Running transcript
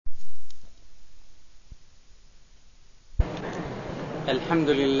الحمد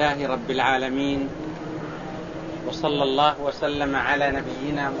لله رب العالمين، وصلى الله وسلم على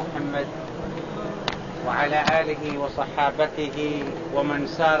نبينا محمد وعلى آله وصحابته ومن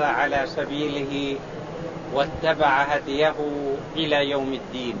سار على سبيله واتبع هديه إلى يوم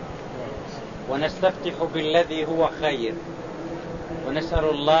الدين. ونستفتح بالذي هو خير، ونسأل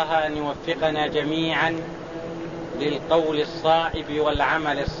الله أن يوفقنا جميعا للقول الصائب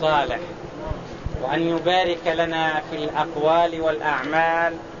والعمل الصالح، وأن يبارك لنا في الأقوال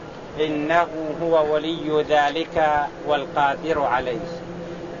والأعمال، إنه هو ولي ذلك والقادر عليه.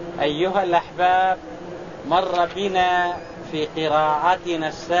 أيها الأحباب، مر بنا في قراءتنا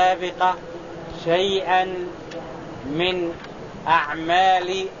السابقة شيئا من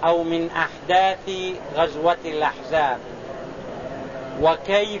أعمال أو من أحداث غزوة الأحزاب،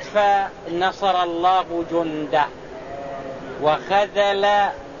 وكيف نصر الله جنده وخذل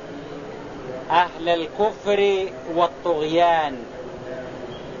أهل الكفر والطغيان،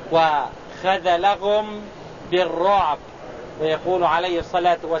 وخذلهم بالرعب، ويقول عليه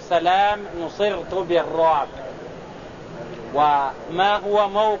الصلاة والسلام: نصرت بالرعب. وما هو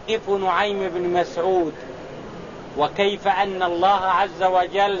موقف نعيم بن مسعود، وكيف أن الله عز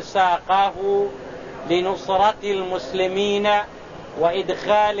وجل ساقاه لنصرة المسلمين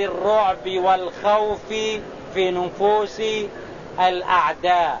وإدخال الرعب والخوف في نفوس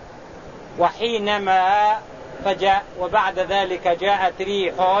الأعداء. وحينما وبعد ذلك جاءت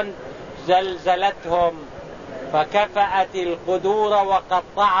ريح زلزلتهم فكفأت القدور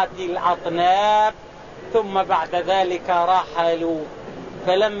وقطعت الأطناب، ثم بعد ذلك رحلوا.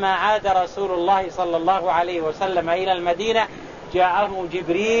 فلما عاد رسول الله صلى الله عليه وسلم إلى المدينة جاءه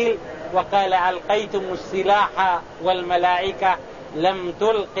جبريل وقال: ألقيتم السلاح والملائكة لم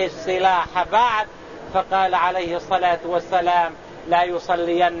تلق السلاح بعد. فقال عليه الصلاة والسلام: لا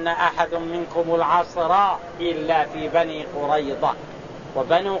يصلين أحد منكم العصر إلا في بني قريظة.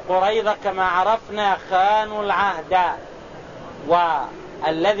 وبنو قريظة كما عرفنا خانوا العهد،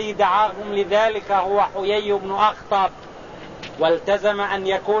 والذي دعاهم لذلك هو حيي بن أخطب، والتزم أن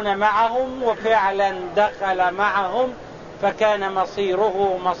يكون معهم، وفعلا دخل معهم، فكان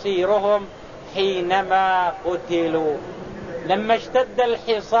مصيرهم حينما قتلوا. لما اشتد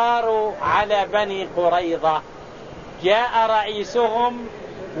الحصار على بني قريظة جاء رئيسهم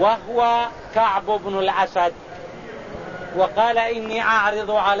وهو كعب بن الأسد وقال: إني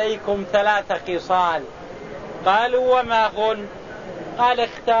أعرض عليكم 3 خصال. قالوا: وما هن؟ قال: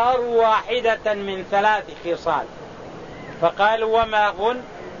 اختاروا واحدة من 3 خصال. فقالوا: وما هن؟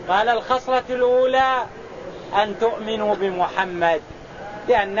 قال: الخصلة الأولى أن تؤمنوا بمحمد،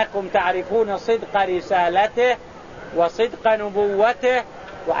 لأنكم تعرفون صدق رسالته وصدق نبوته،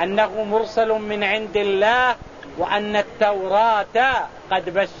 وأنه مرسل من عند الله، وأن التوراة قد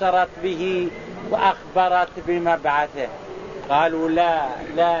بشرت به وأخبرت بمبعثه. قالوا: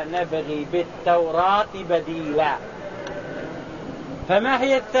 لا نبغي بالتوراة بديلا. فما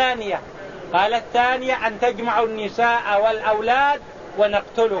هي الثانية؟ قال: الثانية أن تجمعوا النساء والأولاد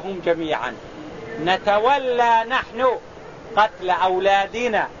ونقتلهم جميعا، نتولى نحن قتل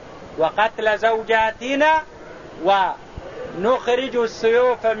أولادنا وقتل زوجاتنا، ونخرج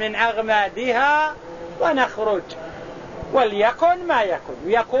السيوف من أغمادها ونخرج، وليكن ما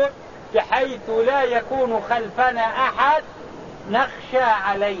يكون بحيث لا يكون خلفنا أحد نخشى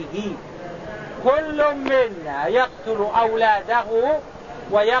عليه. كل منا يقتل أولاده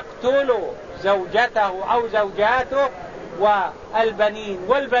ويقتل زوجته أو زوجاته والبنين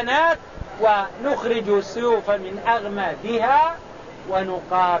والبنات، ونخرج السيوف من أغمادها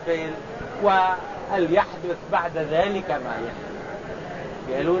ونقابل، وليحدث بعد ذلك ما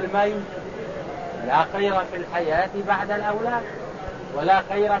يحدث. قالوا: ما يمكن، لا خير في الحياة بعد الأولاد، ولا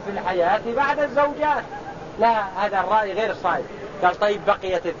خير في الحياة بعد الزوجات. لا، هذا الرأي غير صحيح. قال: طيب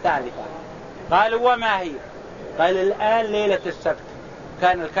بقيت الثالثة. قالوا: وما هي؟ قال: الآن ليلة السبت.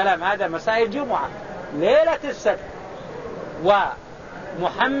 كان الكلام هذا مساء الجمعة، ليلة السبت،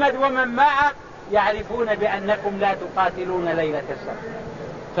 ومحمد ومن معه يعرفون بأنكم لا تقاتلون ليلة السبت،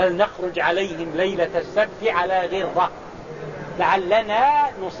 فلنخرج عليهم ليلة السبت على غرة، لعلنا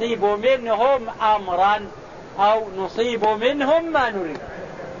نصيب منهم أمرا أو نصيب منهم ما نريد.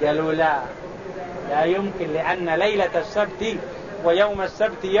 قالوا: لا يمكن، لأن ليلة السبت ويوم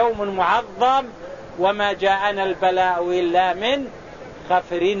السبت يوم معظم، وما جاءنا البلاء إلا من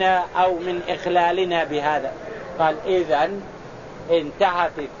خفرنا أو من إخلالنا بهذا. قال: إذن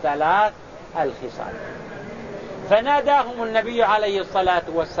انتهت 3 الخصال. فناداهم النبي عليه الصلاة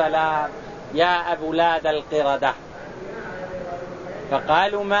والسلام: يا أولاد القردة.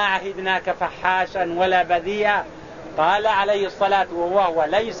 فقالوا: ما عهدناك فحاشا ولا بذيئا. قال عليه الصلاة والسلام: وهو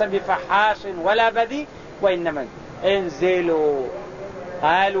ليس بفحاش ولا بذيء، وإنما انزلوا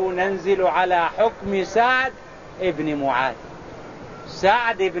قالوا ننزل على حكم سعد ابن معاذ.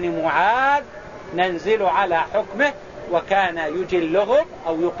 سعد بن معاذ ننزل على حكمه، وكان يجلهم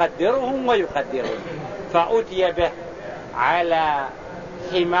أو يقدرهم ويقدرهم. فأتي به على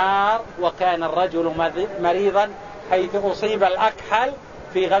حمار، وكان الرجل مريضا حيث أصيب الأكحل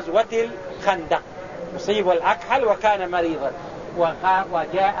في غزوة الخندق، أصيب الأكحل وكان مريضا،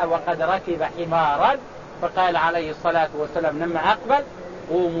 وجاء وقد ركب حمارا، فقال عليه الصلاة والسلام لما أقبل: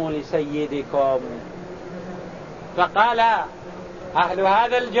 قوموا لسيدكم. فقال: أهل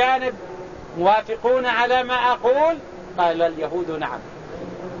هذا الجانب موافقون على ما أقول؟ قال اليهود: نعم.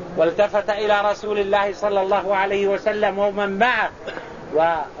 والتفت إلى رسول الله صلى الله عليه وسلم ومن معه،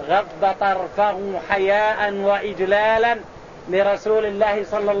 وغض طرفه حياء وإجلالا لرسول الله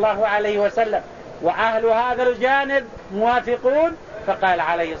صلى الله عليه وسلم: وأهل هذا الجانب موافقون؟ فقال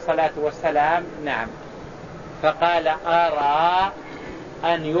عليه الصلاة والسلام: نعم. فقال: أرى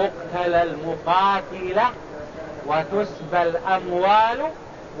أن يقتل المقاتل وتسبى الأموال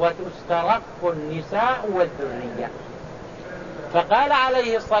وتسترق النساء والذرية. فقال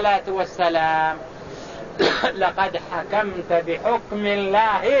عليه الصلاة والسلام: لقد حكمت بحكم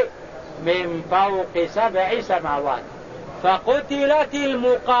الله من فوق 7 سماوات. فقتلت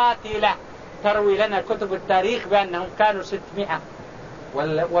المقاتلة. تروي لنا كتب التاريخ بأنهم كانوا 600،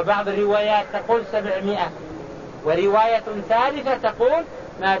 وبعض الروايات تقول 700، ورواية ثالثة تقول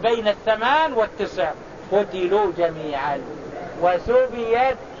ما بين 8 و9. قتلوا جميعا،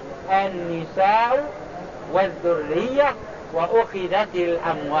 وسبيت النساء والذرية، وأخذت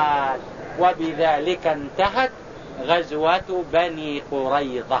الأموال. وبذلك انتهت غزوة بني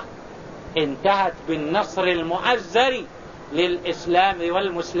قريظة، انتهت بالنصر المؤزر للإسلام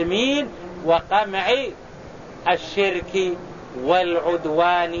والمسلمين، وقمع الشرك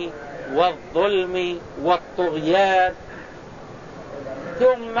والعدوان والظلم والطغيان.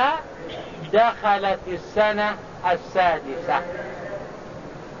 ثم دخلت السنة 6،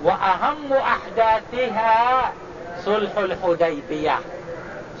 وأهم أحداثها صلح الحديبية.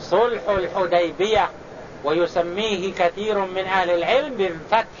 صلح الحديبية، ويسميه كثير من أهل العلم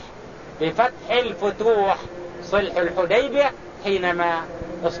بفتح الفتوح. صلح الحديبية حينما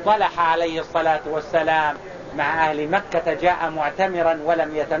اصطلح عليه الصلاة والسلام مع أهل مكة، جاء معتمرا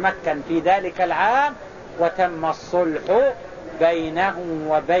ولم يتمكن في ذلك العام، وتم الصلح بينه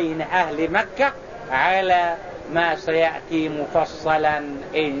وبين أهل مكة على ما سيأتي مفصلا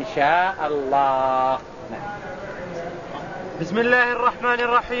إن شاء الله. بسم الله الرحمن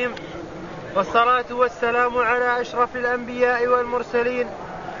الرحيم، والصلاة والسلام على أشرف الأنبياء والمرسلين،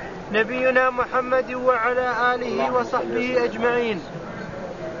 نبينا محمد وعلى آله وصحبه أجمعين.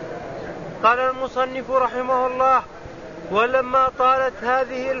 قال المصنف رحمه الله: ولما طالت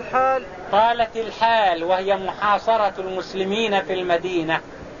هذه الحال، طالت الحال وهي محاصرة المسلمين في المدينة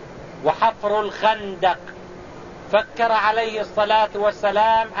وحفر الخندق، فكر عليه الصلاة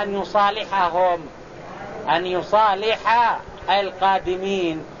والسلام أن يصالح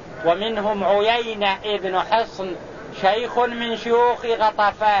القادمين، ومنهم عيينة ابن حصن شيخ من شيوخ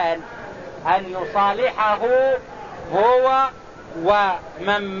غطفان، أن يصالحه هو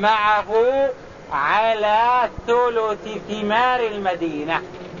ومن معه على ثلث ثمار المدينة.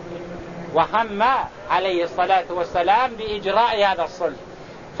 وهم عليه الصلاة والسلام بإجراء هذا الصلح.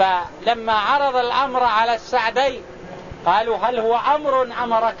 فلما عرض الأمر على السعدين قالوا: هل هو أمر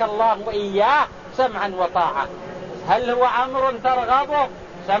أمرك الله إياه؟ سمعا وطاعة. هل هو أمر ترغبه؟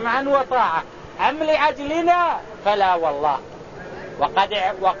 سمعا وطاعة. أم لأجلنا؟ فلا والله.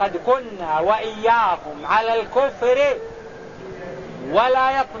 وقد كنا وإياهم على الكفر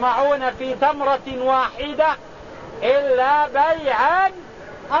ولا يطمعون في تمرة واحدة إلا بيعا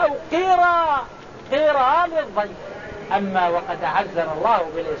أو قيرا للضيف. أما وقد أعزنا الله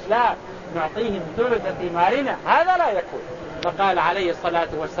بالإسلام نعطيهم ثلث ثمارنا، هذا لا يكون. فقال عليه الصلاة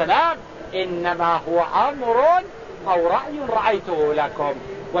والسلام: إنما هو أمر أو رأي رأيته لكم،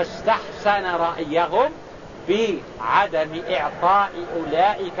 واستحسن رأيهم بعدم إعطاء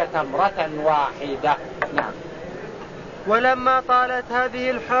أولئك تمرة واحدة. نعم. ولما طالت هذه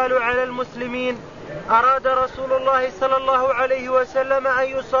الحال على المسلمين أراد رسول الله صلى الله عليه وسلم أن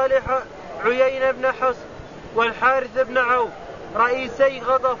يصالح عيينة بن حصن والحارث بن عوف رئيسي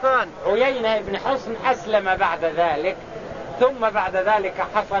غطفان. عيينة بن حصن أسلم بعد ذلك، ثم بعد ذلك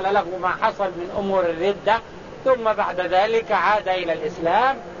حصل له ما حصل من أمور الردة، ثم بعد ذلك عاد إلى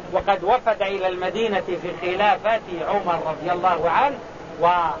الإسلام، وقد وفد إلى المدينة في خلافة عمر رضي الله عنه،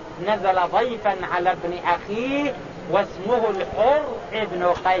 ونزل ضيفا على ابن أخيه واسمه الحر ابن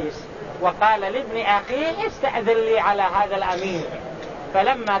قيس، وقال لابن أخيه: استأذن لي على هذا الأمير.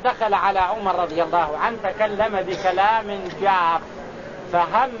 فلما دخل على عمر رضي الله عنه تكلم بكلام جاف،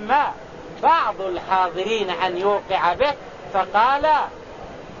 فهم بعض الحاضرين أن يوقع به، فقال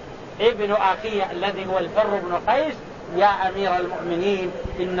ابن أخيه الذي هو الحر بن قيس: يا أمير المؤمنين،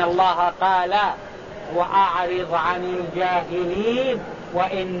 إن الله قال: وأعرض عن الجاهلين،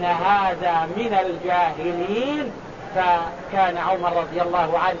 وإن هذا من الجاهلين. فكان عمر رضي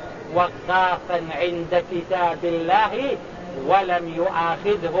الله عنه وقافا عند كتاب الله ولم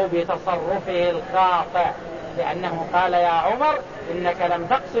يؤاخذه بتصرفه الخاطئ، لأنه قال: يا عمر، إنك لم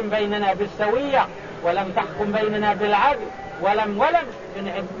تقسم بيننا بالسوية، ولم تحكم بيننا بالعدل، ولم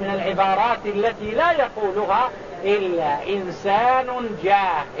من العبارات التي لا يقولها إلا إنسان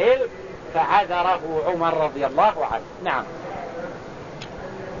جاهل. فعذره عمر رضي الله عنه. نعم.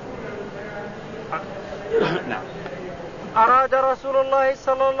 نعم. أراد رسول الله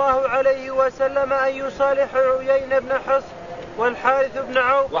صلى الله عليه وسلم أن يصالح عيين بن حصن والحارث بن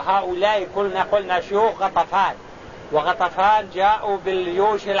عوف، وهؤلاء قلنا شيوخ غطفان، وغطفان جاءوا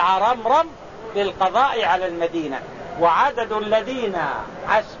بالجيوش العرمرم للقضاء على المدينة، وعدد الذين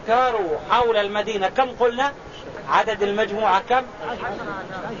عسكروا حول المدينة كم قلنا؟ عدد المجموعة كم؟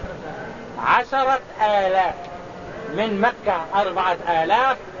 10,000. من مكة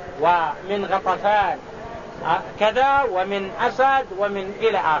 4,000، ومن غطفان كذا، ومن أسد، ومن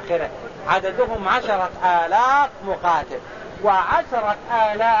إلى آخره. عددهم 10,000 مقاتل،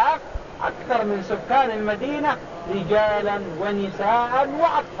 و10,000 أكثر من سكان المدينة رجالا ونساء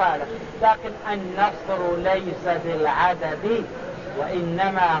وأطفالا. لكن النصر ليس بالعدد،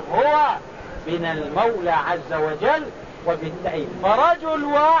 وإنما هو من المولى عز وجل وبالتأييد.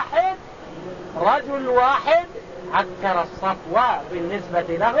 فرجل واحد عكر الصفوة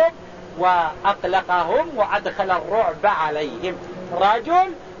بالنسبة لهم وأقلقهم وأدخل الرعب عليهم.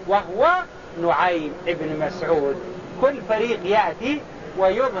 رجل وهو نعيم ابن مسعود. كل فريق يأتي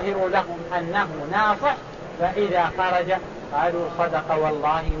ويظهر لهم أنه ناصح، فإذا خرج قالوا: صدق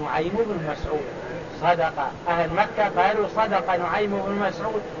والله نعيم بن مسعود. صدق أهل مكة، قالوا: صدق نعيم بن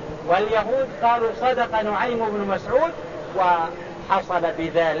مسعود. واليهود قالوا: صدق نعيم بن مسعود. وحصل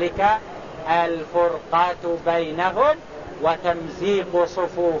بذلك الفرقة بينهم وتمزيق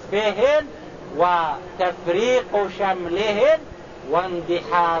صفوفهم وتفريق شملهم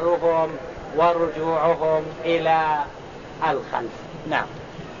واندحارهم ورجوعهم إلى الخلف. نعم.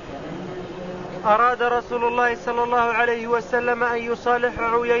 أراد رسول الله صلى الله عليه وسلم أن يصالح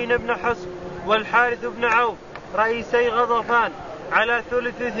عيين بن حصن والحارث بن عوف رئيسي غطفان على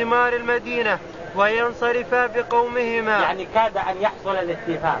ثلث ثمار المدينة وينصرفا بقومهما. يعني كاد أن يحصل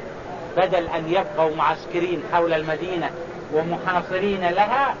الاتفاق، بدل أن يبقوا معسكرين حول المدينة ومحاصرين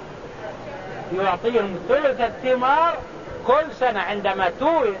لها، يعطيهم ثلث الثمار كل سنة. عندما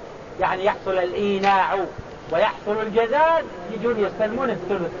يعني يحصل الإيناع ويحصل الجزاء، يجون يستلمون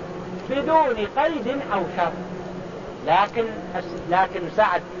الثلث بدون قيد أو شرط. لكن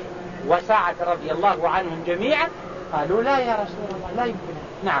سعد رضي الله عنهم جميعا قالوا: لا يا رسول الله، لا يمكن.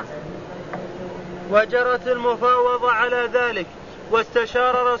 نعم. وجرت المفاوضة على ذلك،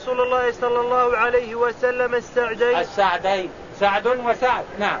 واستشار رسول الله صلى الله عليه وسلم السعدين، سعد وسعد.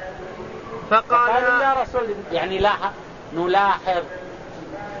 نعم. فقال: يا رسول الله، يعني نلاحظ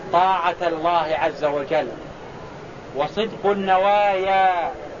طاعة الله عز وجل وصدق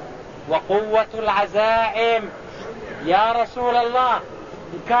النوايا وقوة العزائم. يا رسول الله،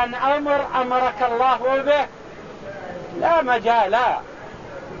 إن كان أمرك الله به لا مجال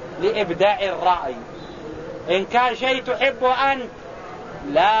لإبداء الرأي. إن كان شيء تحب أنت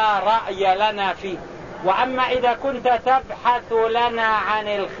لا رأي لنا فيه. وأما إذا كنت تبحث لنا عن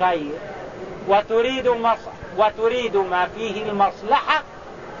الخير وتريد ما فيه المصلحة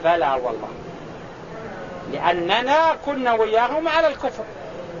فلا والله، لأننا كنا وياهم على الكفر.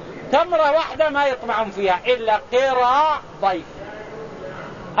 تمرة واحدة ما يطمعون فيها إلا قراء ضيف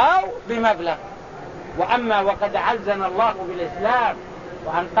أو بمبلغ. وأما وقد عزنا الله بالإسلام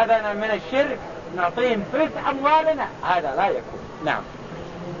وأنقذنا من الشرك نعطيهم ثلث أموالنا، هذا لا يكون. نعم.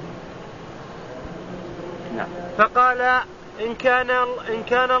 فقال: إن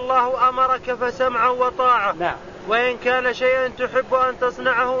كان الله أمرك فسمعا وطاعة. نعم. وإن كان شيئا تحب أن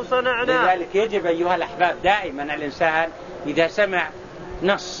تصنعه صنعناه. لذلك يجب أيها الأحباب دائما الإنسان إذا سمع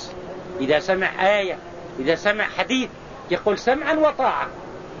نص، إذا سمع آية، إذا سمع حديث، يقول سمعا وطاعة،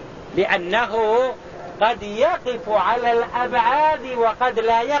 لأنه قد يقف على الأبعاد وقد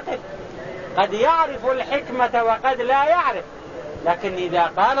لا يقف، قد يعرف الحكمة وقد لا يعرف. لكن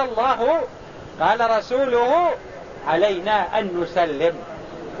إذا قال الله قال رسوله علينا أن نسلم.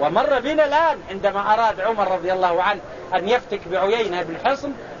 ومر بنا الآن عندما أراد عمر رضي الله عنه أن يفتك بعيينة بن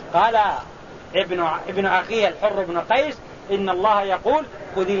حصن، قال ابن أخيه الحر بن قيس: إن الله يقول: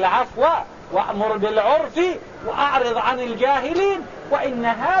 خذ العفو وأمر بالعرف وأعرض عن الجاهلين، وإن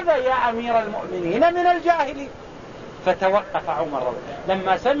هذا يا أمير المؤمنين من الجاهلين. فتوقف عمر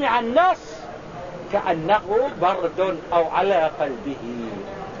لما سمع النص كأنه برد أو على قلبه.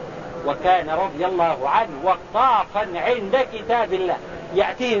 وكان رضي الله عنه وقافا عند كتاب الله.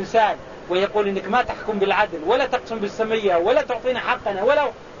 يأتيه إنسان ويقول إنك ما تحكم بالعدل ولا تقسم بالسمية ولا تعطينا حقنا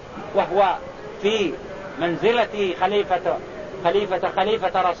وهو في منزلة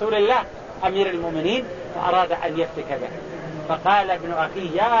خليفة رسول الله أمير المؤمنين، فأراد أن يفتك به. فقال ابن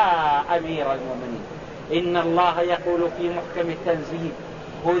أخي يا أمير المؤمنين إن الله يقول في محكم التنزيل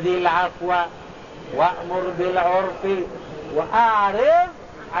خذ العفو وأمر بالعرف وأعرض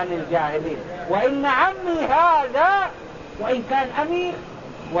عن الجاهلين، وإن عمي هذا وإن كان أمير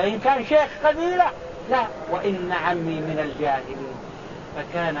وإن كان شيخ قبيلة لا، وإن عمي من الجاهلين.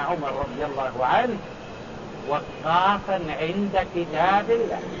 فكان عمر رضي الله عنه وقافا عند كتاب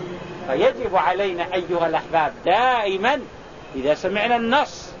الله. فيجب علينا أيها الأحباب دائما إذا سمعنا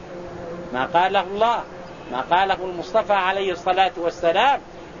النص ما قاله الله ما قاله المصطفى عليه الصلاة والسلام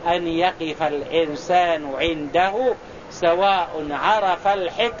أن يقف الإنسان عنده سواء عرف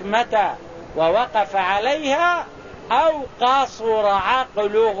الحكمة ووقف عليها أو قصر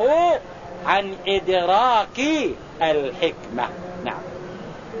عقله عن إدراك الحكمة. نعم.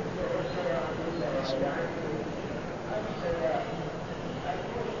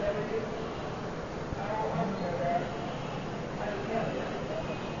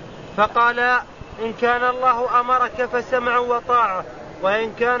 فقال إن كان الله أمرك فسمع وطاعة،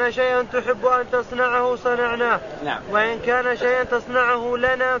 وإن كان شيئا تحب أن تصنعه صنعناه. نعم. وإن كان شيئا تصنعه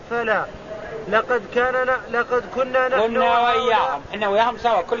لنا فلا. لقد كنا نحن وإياهم، إحنا وإياهم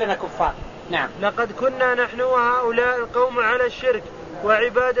سوا كلنا كفار. نعم. لقد كنا نحن وهؤلاء القوم على الشرك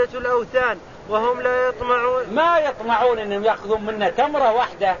وعبادة الأوثان وهم لا يطمعون، ما يطمعون إنهم يأخذون منا تمرة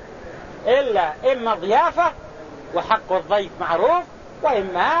واحدة إلا إما ضيافة وحق الضيف معروف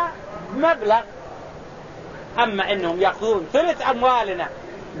وإما مبلغ. أما إنهم يأخذون ثلث أموالنا،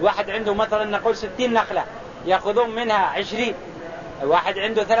 الواحد عنده مثلا نقول 60 نخلة يأخذون منها 20، الواحد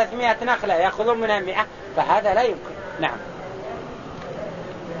عنده 300 نخلة يأخذون منها 100، فهذا لا يمكن. نعم.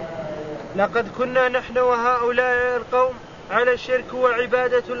 لقد كنا نحن وهؤلاء القوم على الشرك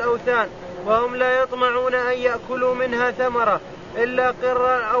وعبادة الأوثان وهم لا يطمعون أن يأكلوا منها ثمرة إلا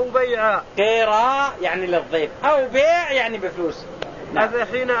قرا أو بيعا. قرا يعني للضيف أو بيع يعني بفلوس. نعم.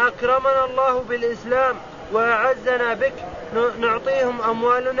 أفحين أكرمنا الله بالإسلام وأعزنا بك نعطيهم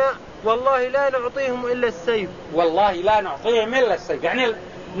أموالنا والله لا نعطيهم إلا السيف. والله لا نعطيهم إلا السيف يعني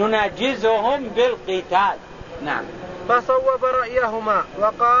نناجزهم بالقتال. نعم. فصوب رأيهما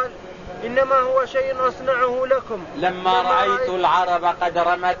وقال إنما هو شيء أصنعه لكم. لما رأيت العرب قد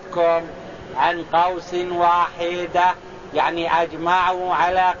رمتكم عن قوس واحدة يعني أجمعوا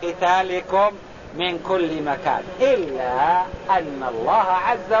على قتالكم من كل مكان، إلا أن الله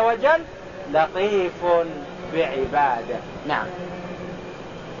عز وجل لطيف بعباده. نعم.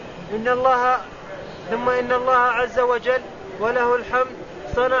 ثم إن الله عز وجل وله الحمد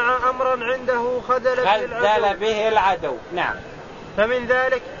صنع أمرا عنده خذل به العدو. نعم. فمن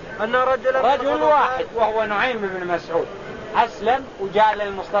ذلك أن رجل واحد وهو نعيم بن مسعود أسلم وجاء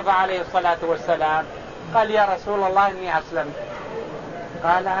للمصطفى عليه الصلاة والسلام قال يا رسول الله إني أسلمت.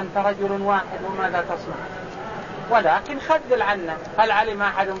 قال أنت رجل واحد وماذا تصنع؟ ولكن خذل عنا. هل علم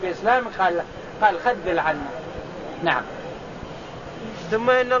أحد بإسلامك؟ قال خذل عنا. نعم. ثم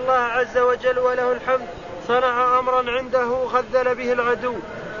إن الله عز وجل وله الحمد صنع أمرا عنده خذل به العدو.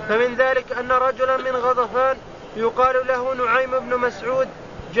 فمن ذلك أن رجلا من غطفان يقال له نعيم بن مسعود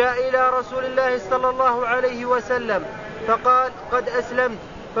جاء إلى رسول الله صلى الله عليه وسلم فقال قد أسلمت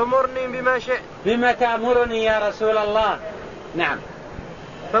فمرني بما شئت. بما تأمرني يا رسول الله؟ نعم.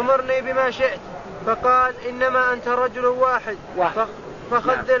 فمرني بما شئت. فقال إنما أنت رجل واحد.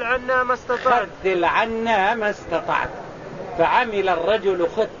 فخذل عنا ما استطعت. خذل عنا ما استطعت. فعمل الرجل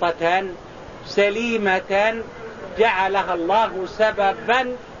خطة سليمة جعلها الله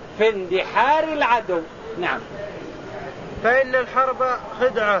سببا في اندحار العدو. نعم. فإن الحرب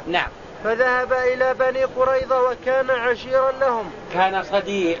خدعة. نعم. فذهب إلى بني قريظة وكان عشيرا لهم. كان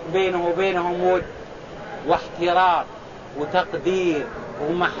صديق بينه وبينهم ود واحترام وتقدير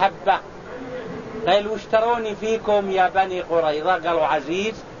ومحبة. قالوا اشتروني فيكم يا بني قريظة. قالوا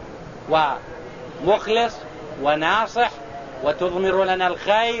عزيز ومخلص وناصح وتضمر لنا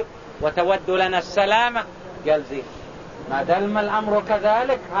الخير وتود لنا السلامة. قال زين ما دام الأمر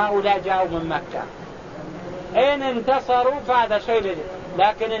كذلك هؤلاء جاءوا من مكة إن انتصروا فهذا شيء لدي.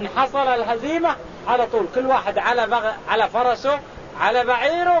 لكن إن حصل الهزيمة على طول كل واحد على فرسه على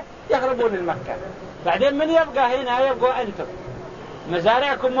بعيره يهربون المكة. بعدين من يبقى هنا؟ يبقى أنتم.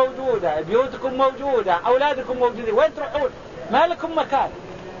 مزارعكم موجودة، بيوتكم موجودة، أولادكم موجودين، وين تروحون؟ ما لكم مكان.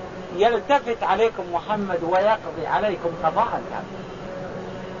 يلتفت عليكم محمد ويقضي عليكم قضاء كاملا.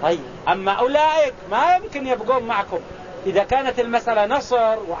 طيب أما أولئك ما يمكن يبقون معكم. إذا كانت المسألة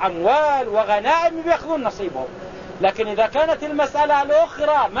نصر وأموال وغنائم بيأخذون نصيبهم، لكن إذا كانت المسألة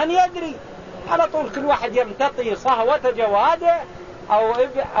الأخرى من يدري، على طول كل واحد يمتطي صهوة جواده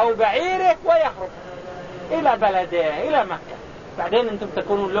أو بعيره ويهرب إلى بلده إلى مكة. بعدين أنتم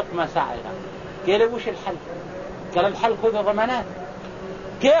تكونون لقمة سائغة. قالوا وش الحل؟ قال الحل خذوا ضمانات.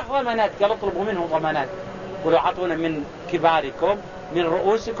 كيف ضمانات؟ قال اطلبوا منهم ضمانات، قلوا عطونا من كباركم من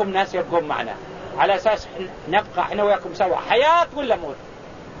رؤوسكم ناس يبقون معنا، على أساس نبقى احنا وياكم سوا حياة ولا موت.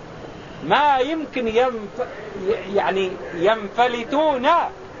 ما يمكن يعني ينفلتون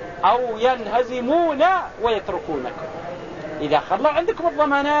أو ينهزمون ويتركونكم. إذا خلوا عندكم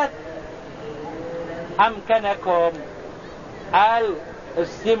الضمانات أمكنكم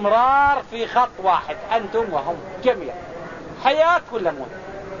الاستمرار في خط واحد أنتم وهم جميعا، حياة ولا موت.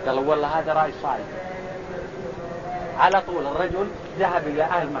 قالوا والله هذا رأي صالح. على طول الرجل ذهب إلى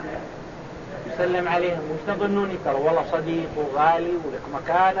أهل مكة يسلم عليهم، وش تظنوني؟ قالوا والله صديق وغالي ولك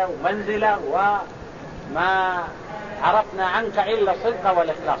مكانة ومنزلة وما عرفنا عنك إلا الصدق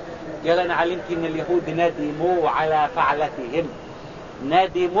والإخلاص. قال أنا علمت أن اليهود ندموا على فعلتهم،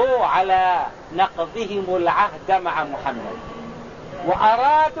 ندموا على نقضهم العهد مع محمد،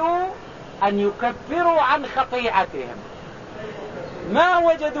 وأرادوا أن يكفروا عن خطيئتهم. ما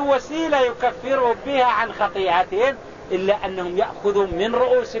وجدوا وسيلة يكفروا بها عن خطيئتهم إلا أنهم يأخذون من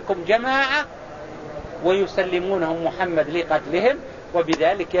رؤوسكم جماعة ويسلمونهم محمد لقتلهم،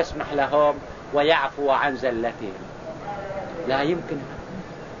 وبذلك يسمح لهم ويعفو عن زلتهم. لا يمكن.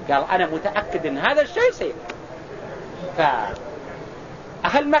 قال أنا متأكد أن هذا الشيء سيء.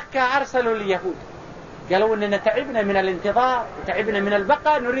 فأهل مكة أرسلوا اليهود قالوا أننا تعبنا من الانتظار وتعبنا من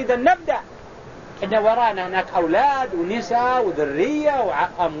البقاء، نريد أن نبدأ. إن ورانا هناك أولاد ونساء وذرية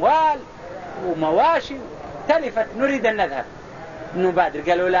وأموال ومواشي تلفت، نريد أن نذهب نبادر.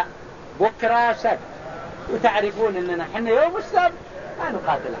 قالوا لا، بكرة سبت، وتعرفون أننا حنا يوم السبت لا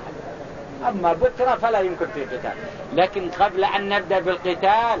نقاتل أحد، أما بكرة فلا يمكن في قتال. لكن قبل أن نبدأ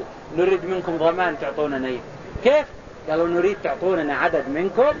بالقتال نريد منكم ضمان تعطوننا إيه. كيف؟ قالوا نريد تعطوننا عدد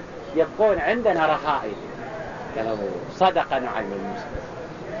منكم يبقون عندنا رهائن. قالوا صدق نعيم المسلم.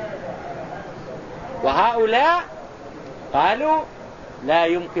 وهؤلاء قالوا لا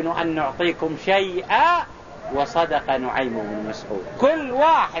يمكن أن نعطيكم شيئا، وصدق نعيم بن مسعود. كل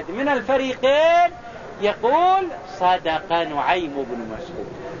واحد من الفريقين يقول صدق نعيم بن مسعود.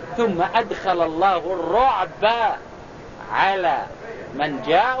 ثم أدخل الله الرعب على من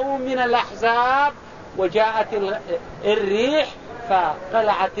جاءوا من الأحزاب، وجاءت الريح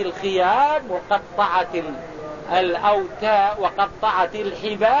فقلعت الخيام وقطعت الأوتاء وقطعت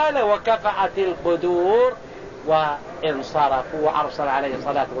الحبال وكفأت القدور وانصرفوا. وأرسل عليه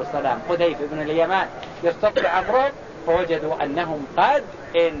الصلاة والسلام حذيفة بن اليمان يستطلع أمرهم، فوجدوا أنهم قد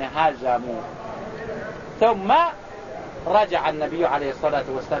انهزموا. ثم رجع النبي عليه الصلاة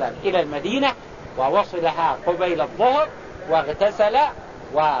والسلام إلى المدينة ووصلها قبيل الظهر، واغتسل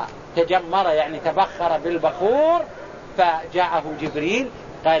وتجمر يعني تبخر بالبخور، فجاءه جبريل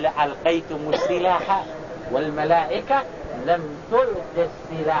قال ألقيتم السلاح والملائكة لم تلق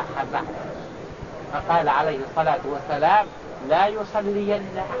السلاح بعد. فقال عليه الصلاة والسلام لا يصلين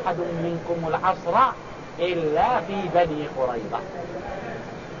أحد منكم العصر إلا في بني قريظة.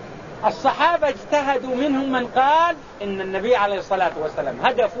 الصحابة اجتهدوا، منهم من قال إن النبي عليه الصلاة والسلام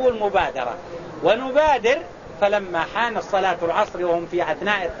هدفوا المبادرة ونبادر، فلما حان الصلاة العصر وهم في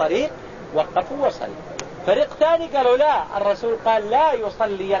أثناء الطريق وقفوا وصلوا. فريق ثاني قالوا لا، الرسول قال لا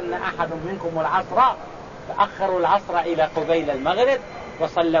يصلين أحد منكم العصر، فأخروا العصر إلى قبيل المغرب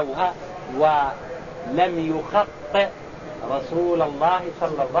وصلوها، ولم يخطئ رسول الله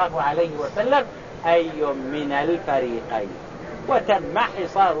صلى الله عليه وسلم أي من الفريقين. وتم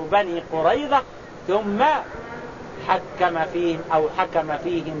حصار بني قريظة، ثم حكم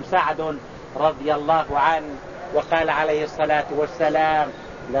فيهم سعد رضي الله عنه، وقال عليه الصلاة والسلام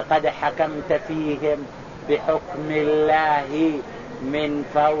لقد حكمت فيهم بحكم الله من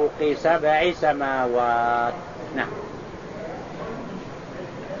فوق 7 سماوات. نعم.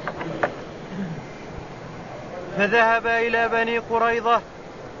 فذهب إلى بني قريظة.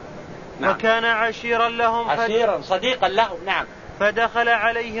 نعم. وكان عشيرا لهم، عشيرا صديقا لهم. نعم. فدخل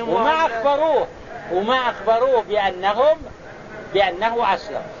عليهم وما أخبروه بأنه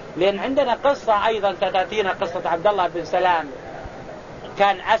أسلم. لأن عندنا قصة أيضا تأتينا، قصة عبد الله بن سلام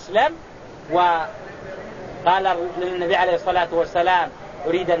كان أسلم، وقال للنبي عليه الصلاة والسلام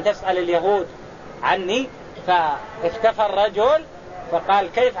أريد أن تسأل اليهود عني، فاختفى الرجل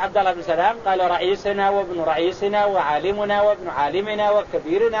فقال كيف عبد الله بن سلام؟ قال رئيسنا وابن رئيسنا وعالمنا وابن عالمنا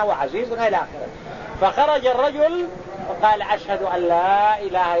وكبيرنا وعزيزنا إلى آخره. فخرج الرجل وقال أشهد أن لا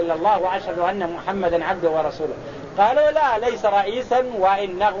إله إلا الله وأشهد أن محمدا عبده ورسوله. قالوا لا، ليس رئيسا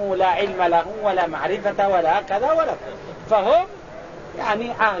وإنه لا علم له ولا معرفة ولا كذا ولا كذا. فهم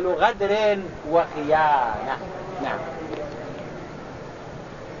يعني أهل غدر وخيانة. نعم.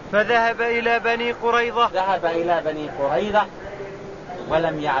 فذهب إلى بني قريظة. ذهب إلى بني قريظة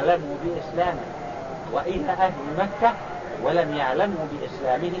ولم يعلموا بإسلامه، وإلى أهل مكة ولم يعلموا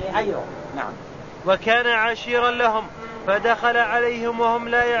بإسلامه أيضا. نعم. وكان عشيرا لهم، فدخل عليهم وهم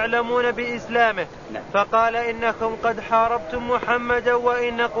لا يعلمون بإسلامه. نعم. فقال إنكم قد حاربتم محمدا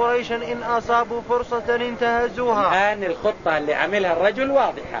وإن قريشا إن أصابوا فرصة انتهزوها. الآن الخطة اللي عملها الرجل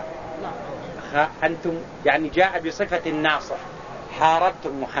واضحة. أنتم يعني جاء بصفة الناصر،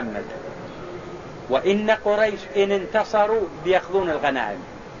 حاربتم محمد، وإن قريش إن انتصروا بيأخذون الغنائم،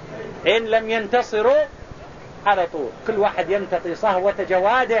 إن لم ينتصروا على طول كل واحد يمتطي صهوة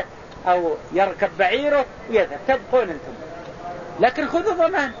جواده أو يركب بعيره ويذهب، تبقون أنتم، لكن خذوا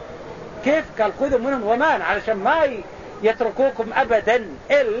ضمان. كيف؟ قال خذوا منهم ضمان علشان ما يتركوكم أبدا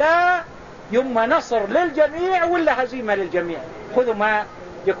إلا يوم نصر للجميع ولا هزيمة للجميع. خذوا ما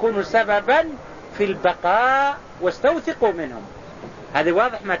يكون سببا في البقاء واستوثقوا منهم. هذا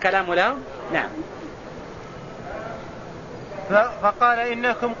واضح ما كلامه لهم. نعم. فقال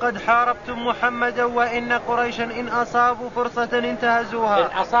إنكم قد حاربتم محمدا وإن قريشا إن أصابوا فرصة انتهزوها.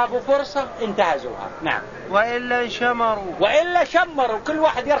 إن أصابوا فرصة انتهزوها. نعم. وإلا شمروا كل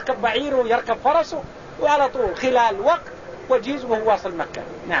واحد يركب بعيره ويركب فرسه وعلى طول خلال وقت وجيز وهو واصل مكة.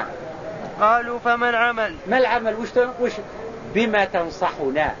 نعم. قالوا فما العمل؟ ما العمل؟ وش بما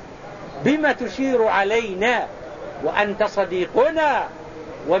تنصحنا، بما تشير علينا، وأنت صديقنا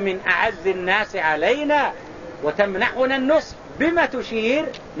ومن أعز الناس علينا وتمنحنا النصر، بما تشير؟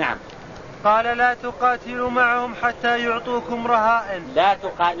 نعم. قال لا تقاتلوا معهم حتى يعطوكم رهائن.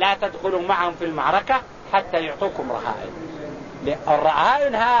 لا تدخلوا معهم في المعركة حتى يعطوكم رهائن.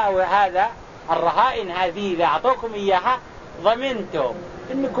 الرهائن هذه إذا أعطوكم إياها ضمنتم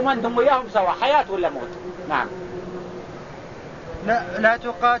إنكم أنتم وياهم سوا، حياة ولا موت. نعم. لا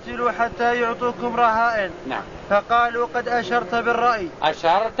تقاتلوا حتى يعطوكم رهائن. نعم. فقالوا قد أشرت بالرأي.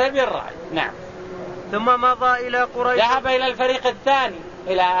 أشرت بالرأي. نعم. ثم مضى إلى قريش، ذهب إلى الفريق الثاني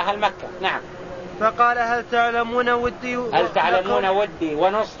إلى أهل مكة. نعم. فقال هل تعلمون ودي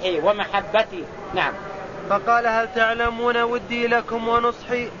ونصحي ومحبتي. نعم. فقال هل تعلمون ودي لكم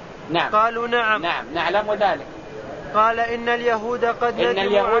ونصحي؟ نعم. قالوا نعم. نعم نعلم ذلك. قال إن اليهود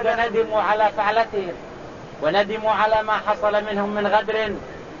ندموا على فعلتهم، وندموا على ما حصل منهم من غدر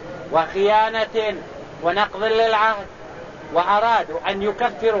وخيانة ونقض للعهد، وأرادوا أن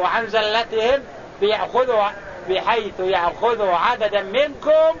يكفروا عن زلتهم بحيث يأخذوا عددا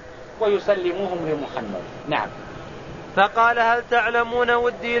منكم ويسلموهم لمحمد. نعم. فقال هل تعلمون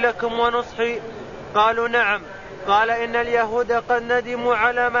ودي لكم ونصحي؟ قالوا نعم. قال إن اليهود قد ندموا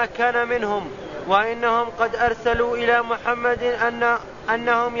على ما كان منهم، وإنهم قد أرسلوا إلى محمد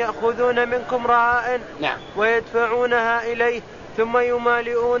أنهم يأخذون منكم رهائن. نعم. ويدفعونها إليه ثم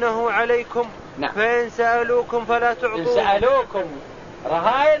يمالئونه عليكم. نعم. فإن سألوكم فلا تعطوهم. إن سألوكم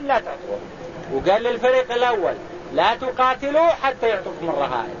رهائن لا تعطوهم. وقال للفريق الأول لا تقاتلوا حتى يعطوكم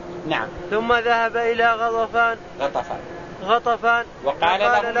الرهائن. نعم. ثم ذهب إلى غطفان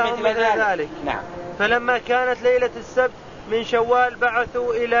وقال لهم مثل ذلك. نعم. فلما كانت ليلة السبت من شوال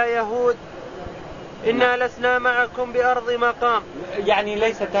بعثوا إلى يهود إنا لسنا معكم بأرض مقام. يعني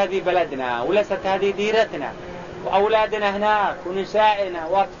ليست هذه بلدنا وليست هذه ديرتنا، وأولادنا هناك ونسائنا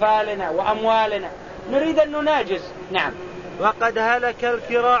وأطفالنا وأموالنا، نريد أن نناجز. نعم. وقد هلك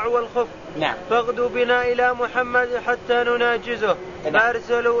الكراع والخف. نعم. فاغدوا بنا إلى محمد حتى نناجزه. نعم.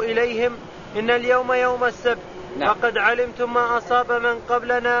 فأرسلوا إليهم إن اليوم يوم السبت. نعم. وقد علمتم ما أصاب من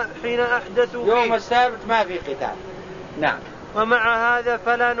قبلنا حين أحدثوا فيه. يوم السبت ما في قتال. نعم. ومع هذا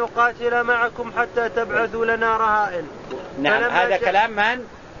فلا نقاتل معكم حتى تبعثوا لنا رهائن. نعم. هذا كلام من؟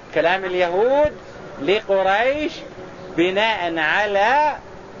 كلام اليهود لقريش بناء على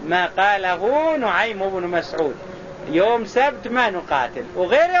ما قاله نعيم بن مسعود، يوم سبت ما نقاتل،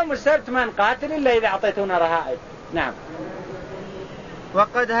 وغير يوم السبت ما نقاتل إلا إذا أعطيتنا رهائن. نعم.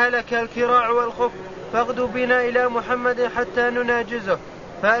 وقد هلك الكراع والخف فاغدوا بنا إلى محمد حتى نناجزه.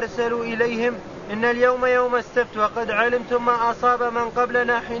 فأرسلوا إليهم إن اليوم يوم السبت وقد علمتم ما أصاب من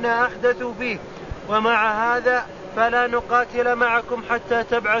قبلنا حين أحدثوا فيه، ومع هذا فلا نقاتل معكم حتى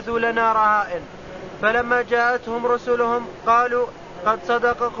تبعثوا لنا رهائن. فلما جاءتهم رسلهم قالوا قد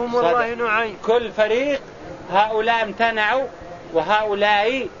صدقكم والله نعيم. كل فريق هؤلاء امتنعوا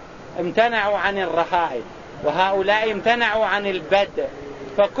وهؤلاء امتنعوا عن الرهائن، وهؤلاء امتنعوا عن البدء،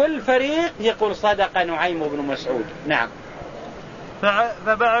 فكل فريق يقول صدق نعيم بن مسعود. نعم.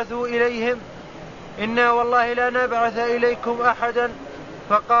 فبعثوا إليهم إنا والله لا نبعث إليكم أحدا.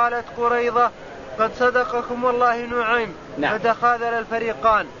 فقالت قريظة قد صدقكم والله نعيم. نعم. فتخاذل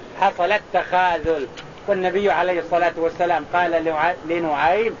الفريقان. حصل التخاذل، والنبي عليه الصلاة والسلام قال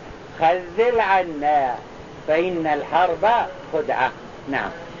لنعيم خذل عنا فإن الحرب خدعة. نعم.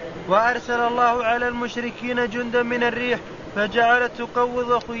 وأرسل الله على المشركين جندا من الريح فجعلت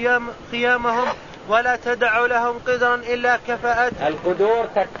تقوض خيامهم ولا تدع لهم قدرا إلا كفأت. القدور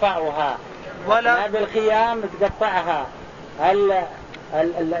تدفعها ولا بالخيام تقطعها،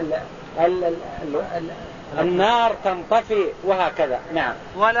 النار تنطفي وهكذا. نعم.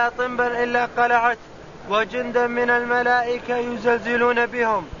 ولا طنبا إلا قلعت. وجندا من الملائكة يزلزلون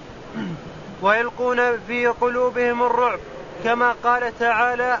بهم ويلقون في قلوبهم الرعب، كما قال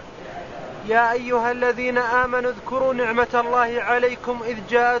تعالى يا أيها الذين آمنوا اذكروا نعمة الله عليكم إذ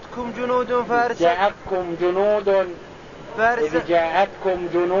جاءتكم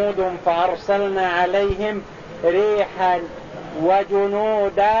جنود فأرسلنا عليهم ريحا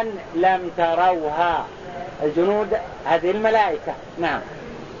وجنودا لم تروها. الجنود هذه الملائكة. نعم.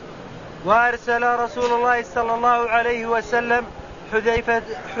 وأرسل رسول الله صلى الله عليه وسلم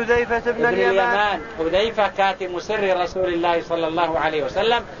حذيفة بن اليمان. حذيفة كاتم سر رسول الله صلى الله عليه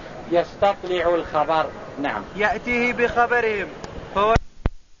وسلم يستطلع الخبر. نعم. يأتيه بخبرهم